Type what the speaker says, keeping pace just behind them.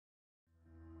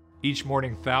Each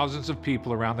morning, thousands of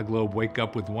people around the globe wake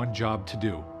up with one job to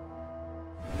do: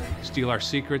 steal our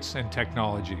secrets and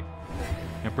technology,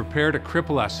 and prepare to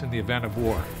cripple us in the event of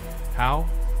war. How?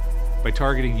 By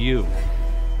targeting you,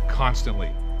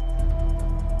 constantly.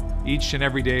 Each and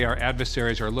every day, our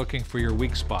adversaries are looking for your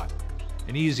weak spot,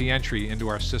 an easy entry into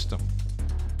our system.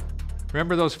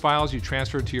 Remember those files you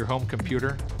transferred to your home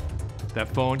computer? That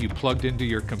phone you plugged into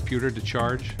your computer to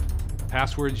charge?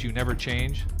 Passwords you never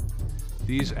change?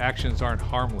 These actions aren't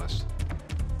harmless.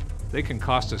 They can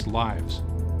cost us lives.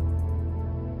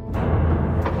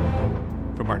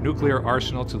 From our nuclear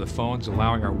arsenal to the phones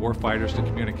allowing our warfighters to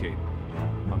communicate,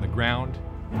 on the ground,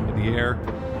 in the air,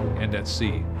 and at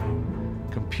sea.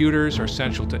 Computers are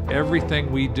central to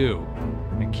everything we do,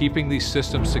 and keeping these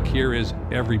systems secure is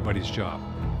everybody's job.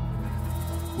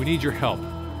 We need your help.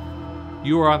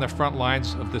 You are on the front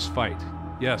lines of this fight.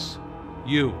 Yes,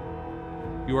 you.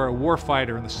 You are a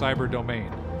warfighter in the cyber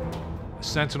domain, a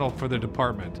sentinel for the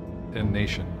department and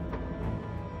nation.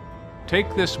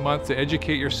 Take this month to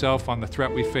educate yourself on the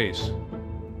threat we face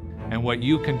and what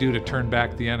you can do to turn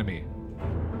back the enemy.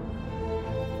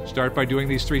 Start by doing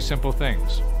these 3 simple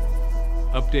things.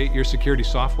 Update your security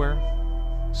software.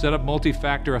 Set up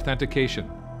multi-factor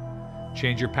authentication.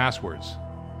 Change your passwords.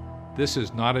 This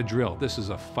is not a drill, this is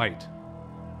a fight.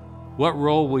 What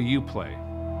role will you play?